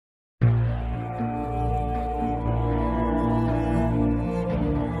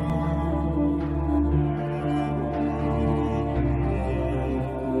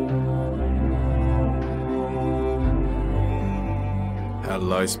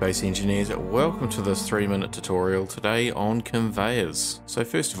Hello Space Engineers, welcome to this 3-minute tutorial today on conveyors. So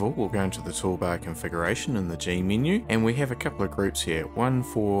first of all, we'll go into the toolbar configuration in the G menu, and we have a couple of groups here. One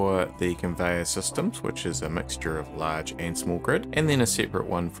for the conveyor systems, which is a mixture of large and small grid, and then a separate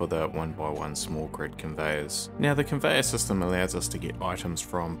one for the 1x1 small grid conveyors. Now the conveyor system allows us to get items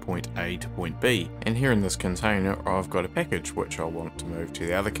from point A to point B, and here in this container I've got a package which I want to move to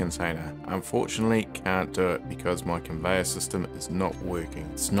the other container. Unfortunately can't do it because my conveyor system is not working.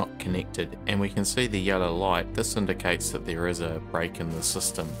 It's not connected, and we can see the yellow light. This indicates that there is a break in the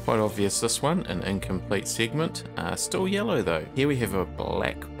system. Quite obvious, this one, an incomplete segment. Still yellow though. Here we have a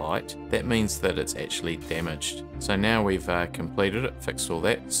black light. That means that it's actually damaged. So now we've completed it, fixed all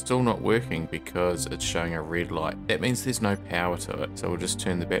that. Still not working because it's showing a red light. That means there's no power to it. So we'll just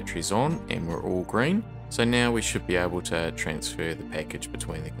turn the batteries on and we're all green. So now we should be able to transfer the package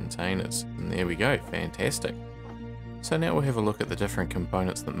between the containers. And there we go, fantastic. So now we'll have a look at the different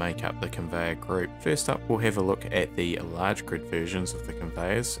components that make up the conveyor group. First up, we'll have a look at the large grid versions of the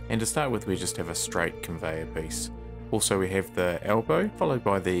conveyors, and to start with we just have a straight conveyor piece. Also we have the elbow, followed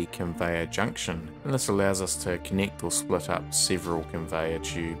by the conveyor junction, and this allows us to connect or split up several conveyor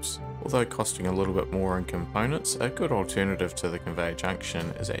tubes. Although costing a little bit more in components, a good alternative to the conveyor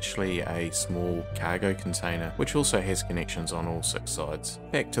junction is actually a small cargo container, which also has connections on all 6 sides.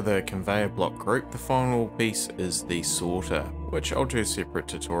 Back to the conveyor block group, the final piece is the sorter, which I'll do a separate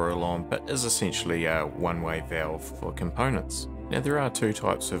tutorial on, but is essentially a one-way valve for components. Now there are 2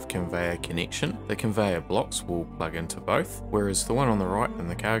 types of conveyor connection. The conveyor blocks will plug into both, whereas the one on the right in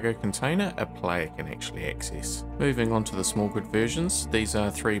the cargo container, a player can actually access. Moving on to the small grid versions, these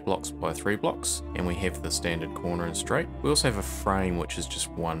are 3 blocks by 3 blocks, and we have the standard corner and straight. We also have a frame which is just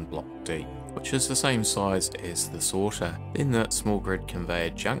 1 block deep, which is the same size as the sorter. Then the small grid conveyor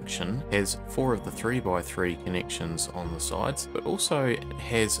junction has 4 of the 3x3 connections on the sides, but also it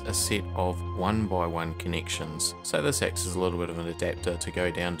has a set of 1x1 connections. So this acts as a little bit of an adapter to go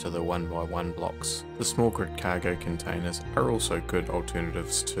down to the 1x1 blocks. The small grid cargo containers are also good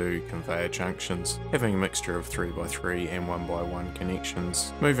alternatives to conveyor junctions, having a mixture of 3x3 and 1x1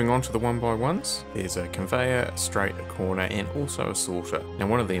 connections. Moving on to the 1x1s, there's a conveyor, a straight, a corner, and also a sorter. Now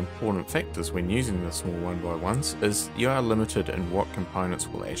one of the important factors when using the small 1x1s is you are limited in what components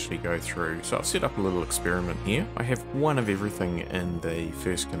will actually go through. So I've set up a little experiment here. I have one of everything in the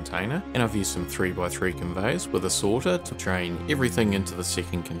first container, and I've used some 3x3 conveyors with a sorter to drain everything into the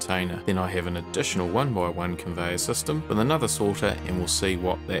second container. Then I have an additional 1x1 conveyor system with another sorter, and we'll see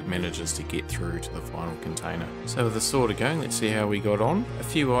what that manages to get through to the final container. So with the sorter going, let's see how we got on. A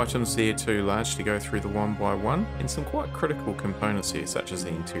few items there too large to go through the 1x1, and some quite critical components here such as the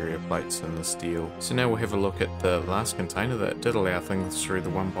interior plates and the steel. So now we'll have a look at the last container that did allow things through the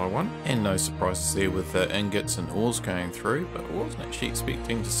 1x1, and no surprises there with the ingots and ores going through, but I wasn't actually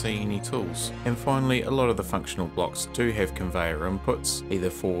expecting to see any tools. And finally, a lot of the functional blocks do have conveyor inputs, either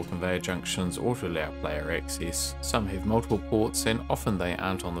for conveyor junctions or to allow player access. Some have multiple ports, and often they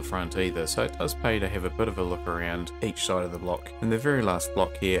aren't on the front either, so it does pay to have a bit of a look around each side of the block. And the very last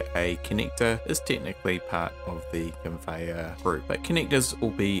block here, a connector, is technically part of the conveyor group, but connectors will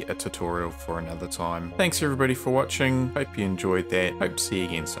be a tutorial for another time. Thanks everybody for watching, hope you enjoyed that, hope to see you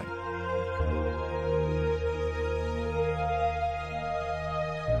again soon.